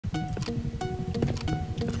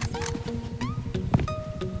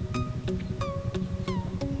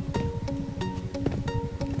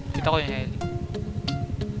Kita ko yung heli.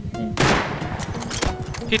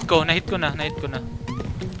 Hit ko, na-hit ko na.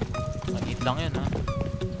 Mag-hit lang yun ha.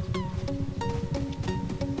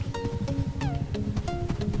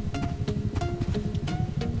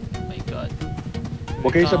 Oh my god.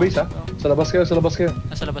 Huwag kayo sa base ha. Sa labas kayo.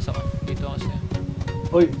 Nasa labas ako. Dito ako sa'yo.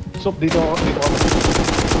 Uy, Sop, dito ako.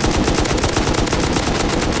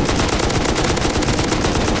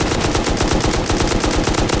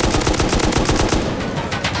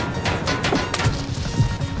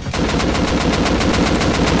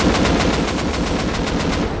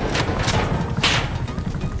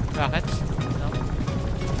 Rockets? No?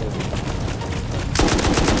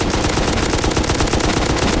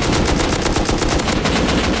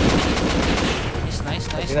 Nice.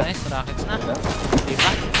 Rockets na. Di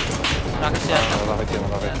ba? Rockets yata. Rockets yan.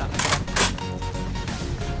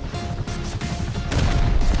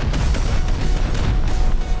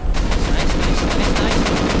 Nice.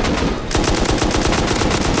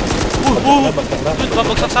 Dude,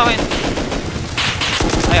 babagsak sa akin.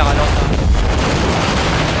 Ay, akala ko sa akin.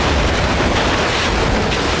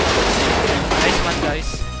 Nice man,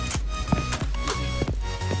 guys.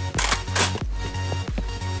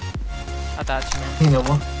 Attachment. Tingnan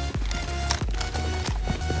mo.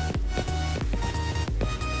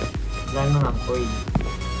 Wala na nga coil.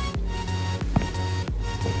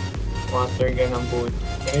 Water gun ang boot.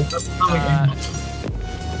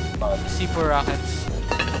 C4 rockets.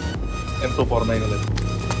 M249 ulit.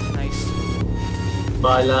 Nice.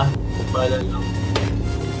 Bala lang.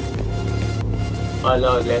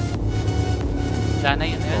 Bala ulit. Wala na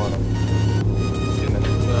yun.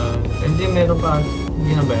 Hindi, meron pa.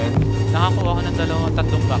 Hindi na ba yan? Nakakuha ko ng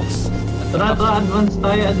 3 box. Tara, advance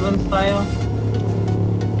tayo.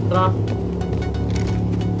 Tara.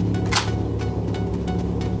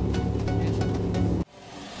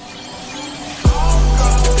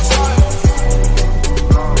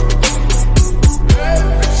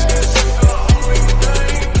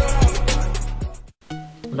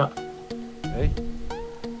 Wala. Hey.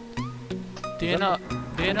 Do you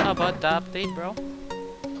know about the update, bro?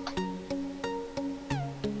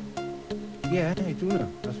 Yeah, I do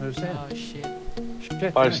know. That's what I was saying. Oh shit.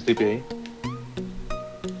 Shit. Pars TPA.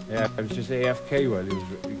 Yeah, I was just AFK while he was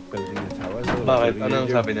building the tower. So Bakit? Ano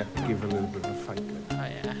ang sabi niya? Give a little bit of a fight. Oh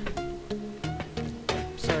yeah.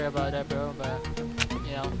 Sorry about that, bro, but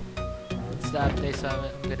you know, it's the update, so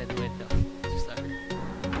I'm gonna do it though. Sorry.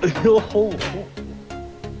 Yo,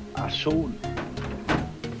 Asshole.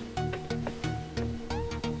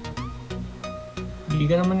 Hindi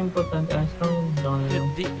ka naman importante. Aslang lang lang.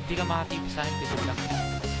 Di ka makatipi sa akin kasi lang.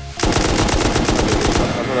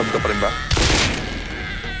 Ano, lab ka pa rin ba?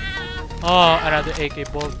 Oh, another AK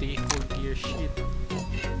bolty. Full gear shit.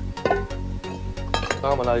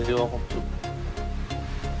 Malayo ako.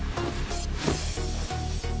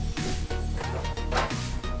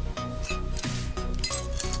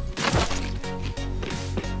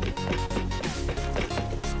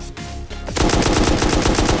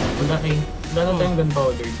 Wala na tayong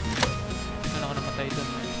gunpowder. Ano ako namatay dun,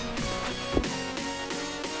 man.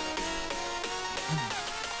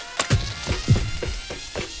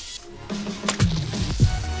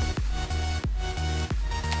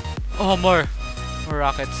 Oh, more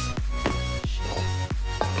rockets.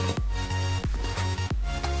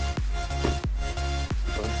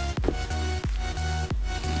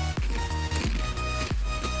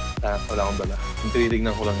 Wala akong dala.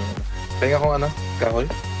 Tinitignan ko lang yung ano. Kaya akong ano?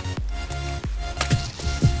 Kahoy?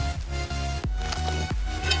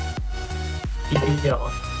 Hindi ako.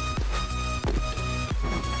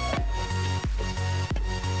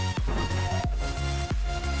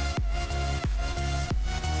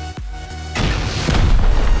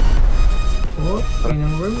 Oh,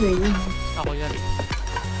 pinang remain. Ako yan.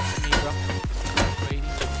 Mira. Waiting.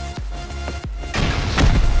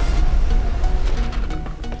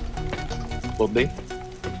 Bob day?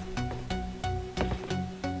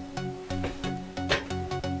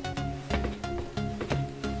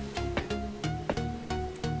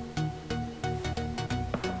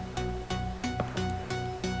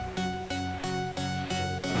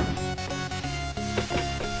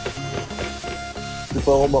 Di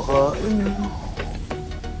pa ako makain.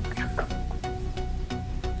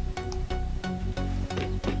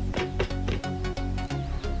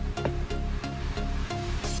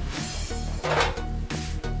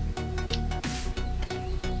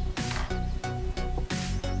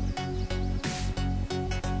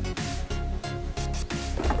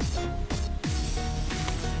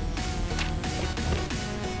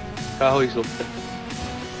 Kahoy soup.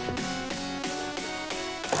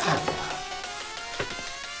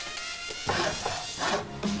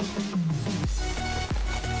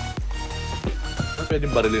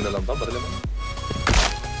 pwedeng barilin na lang to? Barilin mo?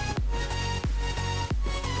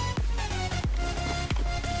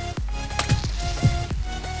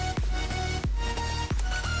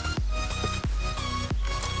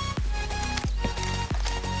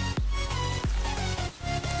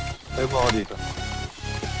 Tayo mo ako dito.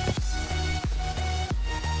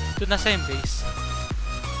 Doon na sa yung base.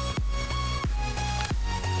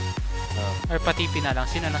 Or patipi na lang.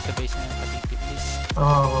 Sino lang sa base na yung patipi, please?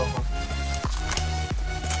 Oo.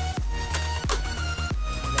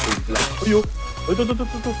 Uy, oh! Ito,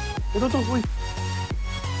 uy!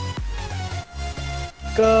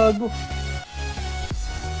 Gago!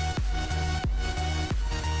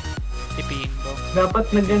 Tipiin ko. Dapat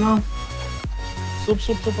nag-ano. Sup,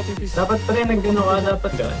 patitis. Dapat pa rin nag-ano ka.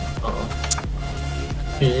 Dapat gano'n. Oo.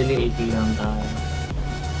 Usually 80 lang tayo.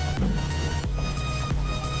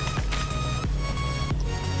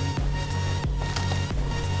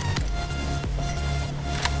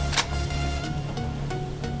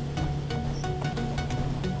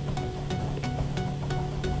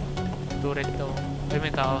 Turret daw. Ay,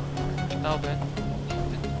 may tao. Tao ba yan?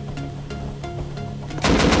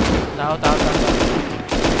 Tao.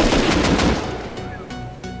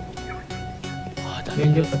 Oh, dami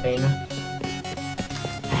Yun yun. patay na.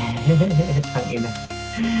 Ang ina.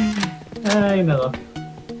 Ay, nako.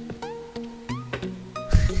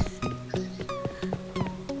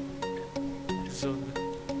 Zone.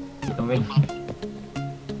 Kami.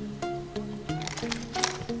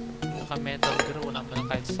 Naka-metal gear. Wala mo lang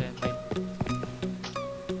kahit semi.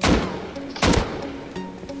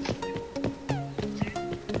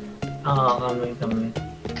 Kami.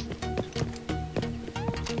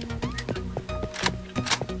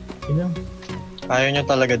 Sino? Ayaw nyo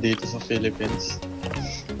talaga dito sa Philippines.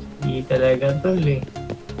 Hindi talaga tol eh.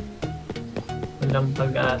 Walang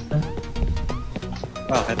pag-asa.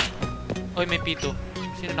 Bakit? Oy, may pito.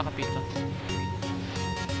 Sino naka-pito?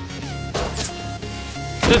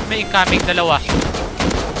 Dude, may incoming dalawa.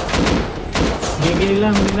 Gigil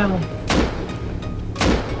lang.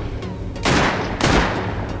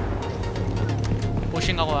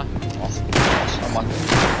 Pushing ako ah. Sama.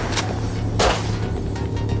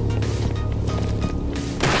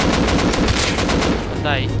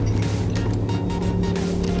 Patay.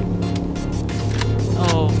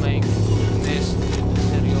 Oh my goodness.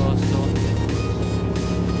 Seryoso.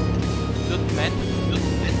 Loot man.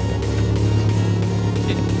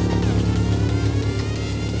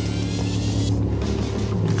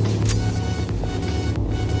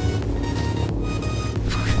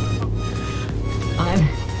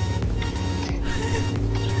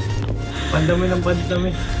 Pandami.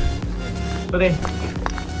 Pre.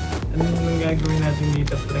 Anong gagawin natin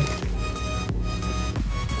dito, pre?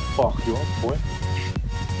 Fuck you, boy.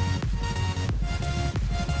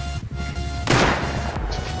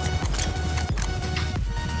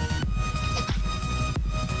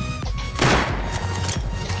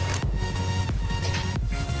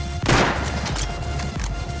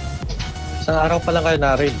 Isang araw pa lang kayo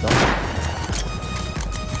na-raid, no?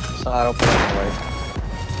 Isang araw pa lang kayo.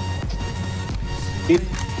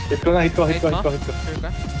 Hit ko na, hit ko. Sure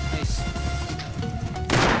ka? Nice.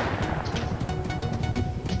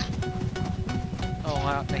 Oo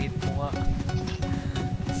nga, na-hit mo nga.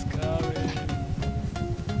 Scary.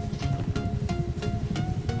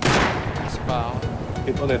 Nice pa ako.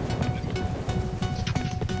 Hit ulit.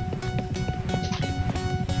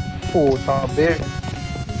 Bear.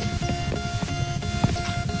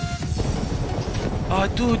 Oh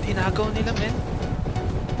dude, inagaw nila men.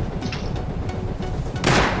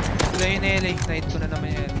 Sila yun eh, ignite ko na naman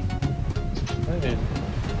yan. Ayun.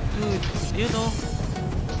 Dude, yun oh.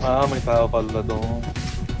 May tao pala doon.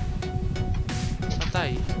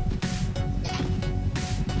 Patay.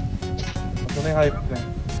 Ito na yung hype na.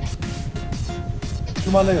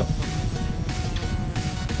 Lumalayo.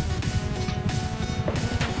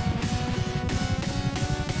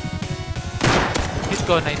 Hit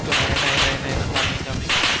ko. Nine. Kami.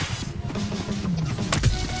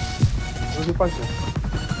 Rudy Park yun.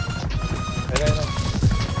 Ayun.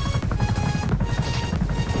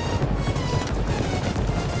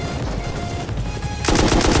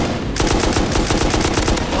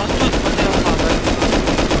 Oh dude, patay ako kagad.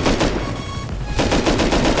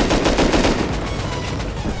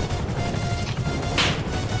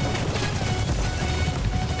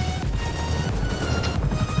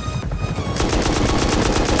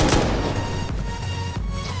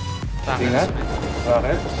 Ingat.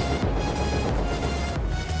 Bakit?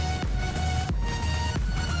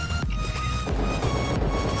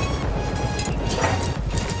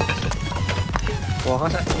 Kuha ka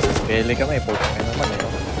na. Bele ka may puto ka naman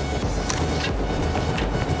eh.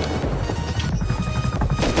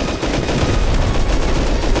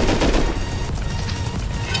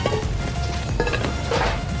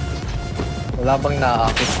 Wala bang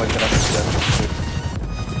naaakit pag rush dyan?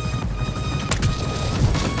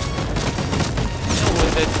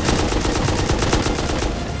 Wounded.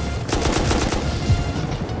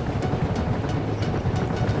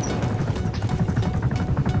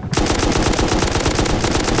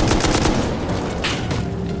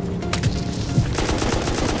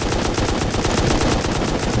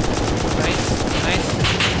 Nice, nice.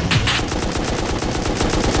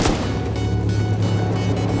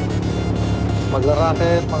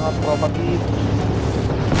 Magra-racket, mga tropa team.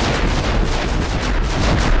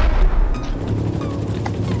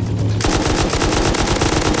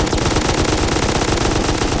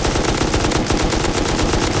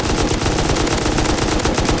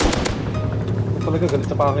 Talaga galit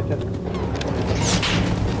sa pangit yan.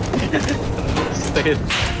 Stay.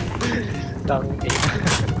 Tang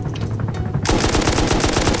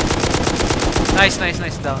Nice, nice,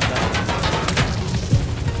 nice. Down, down.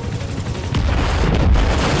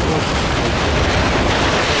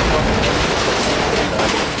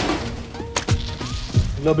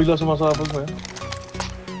 Bigla sumasabog mo yan.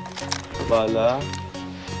 Bala,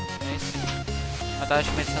 Nice.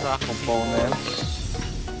 Attachment sa rock. components,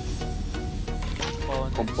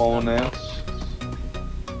 Components. components,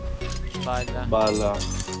 Bala. bala.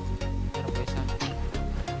 Ano ba isa?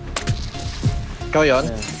 Ikaw yun?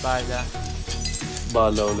 Ayan, Bala.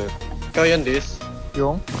 bala ulit. Ikaw yun, Dis?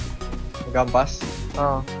 Yung? Gampas?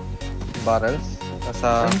 Ah. Barrels?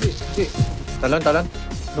 Nasa... Hindi. Talon.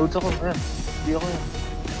 Loads ako. Ayan. Hindi ako yan.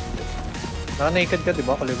 Naka-naked ka, di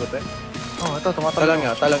ba? Kulibot eh. Oh, ito. Tumatalo. Talon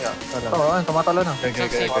nga. Oo, ayun. Tumatalo na.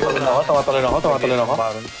 Okay. Tumatalon ako.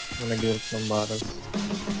 Barrels. Nag-gilt ng barrels.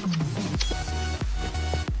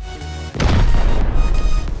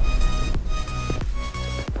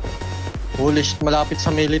 Holy shit, malapit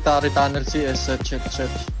sa military tunnel si S. Shit.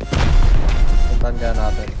 Puntan nga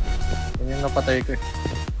natin. Yun yung napatay ko eh.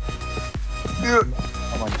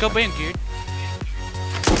 Ikaw ba yung geared?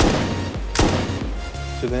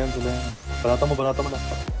 Sila yan. Banata mo lang.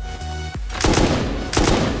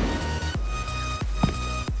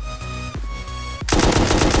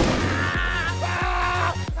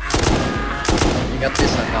 Ingat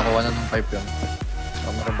this, nakuha na ng pipe yun.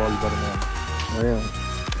 Ang revolver na yan. Ayun.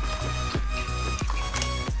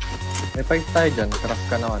 May pipe tayo dyan, craft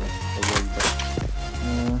ka naman eh. Revolver.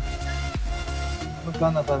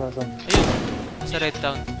 Sana. Ayun. Sa red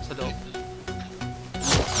town. Sa loob.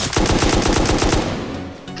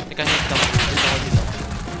 Teka, hit down. Dito ako.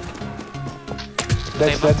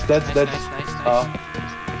 Dead. Nice. Ah.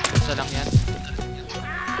 Isa lang yan.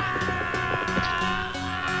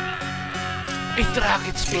 8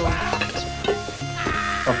 rockets, bro.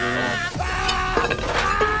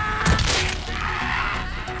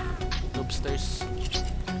 Lobsters.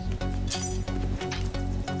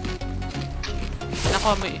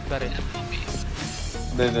 Nakuha mo yung baril.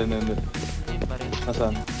 Hindi. Yung baril.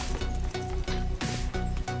 Nasaan?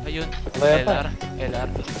 Ayun. Wala yata. LR.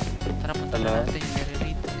 Tara, punta na LR. natin yung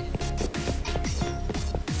nire-raid.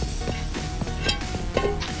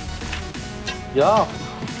 Yeah.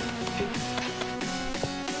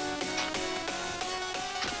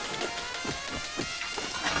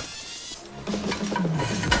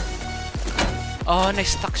 Oh,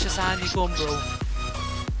 na-stuck siya sa honeycomb, bro.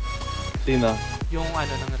 Sina? Yung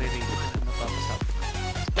ano nang re-raid na napapasap.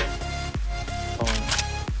 Oh.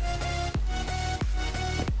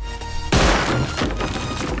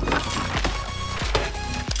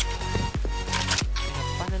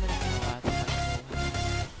 Paano na ginawa ito?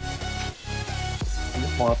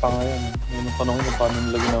 Mga tanga yan. Yung panahon kung paano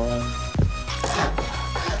nila ginawa yan.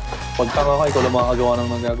 Pag tanga ka, ikaw lang makakagawa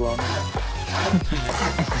ng nagagawa mo.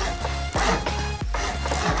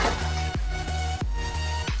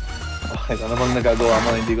 Bakit? Ano bang nagagawa mo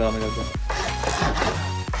na hindi ko na nagagawa?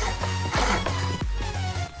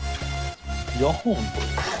 Yun!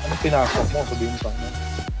 Anong pinasok mo? Sabihin mo sa akin.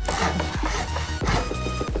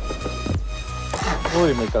 Uy,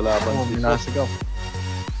 may kalaban. Oh, binasigaw.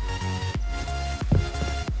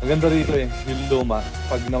 Ang ganda rito eh, yung luma,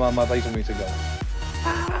 pag namamatay sumisigaw.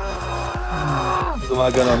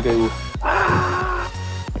 Gumaganon kayo.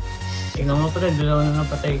 Tingnan mo pala, dalawa na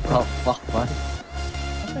napatay ko. Oh, fuck man.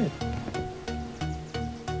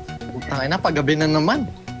 Putang ina, paggabi na naman.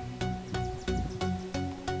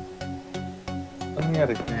 Ano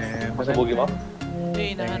nangyari? Masubugi mo?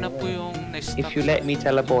 Hindi, hinahanap ko yung na-stuck. If you let me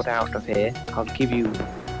teleport out of here, I'll give you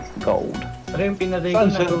gold. Pero yung pinatay ko,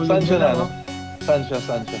 Saan siya na, no? Saan siya?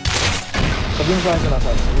 Sabihin mo saan siya na.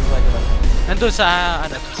 Nandun sa,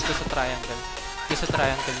 ano, dito sa triangle. Dito sa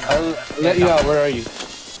triangle. Yeah, where are you?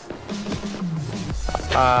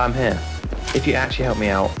 I'm here. If you actually help me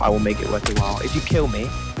out, I will make it worth your while. If you kill me,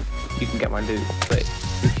 you can get my loot. But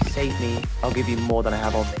if you save me, I'll give you more than I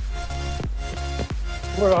have on me.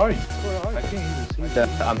 Where are you? I can't even see you.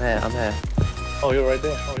 I'm here. I'm here. Oh, you're right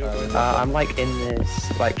there. Oh, you're right there. I'm like in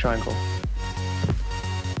this like triangle.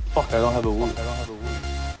 Fuck, I don't have a wood.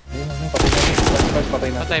 Ayun na,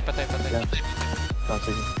 patay na. Patay, patay, patay. Yan. Ah,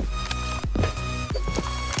 sige.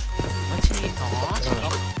 Ang sinito?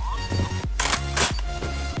 Sarap.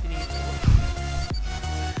 Sinito.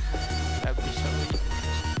 Grabe siya, uy.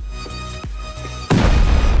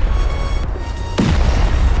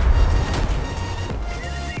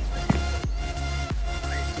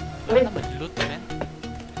 Wala naman loot, man.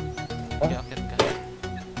 Yakit ka.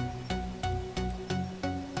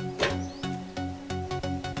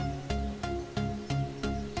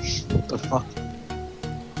 What the fuck?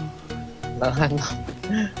 Wala nga.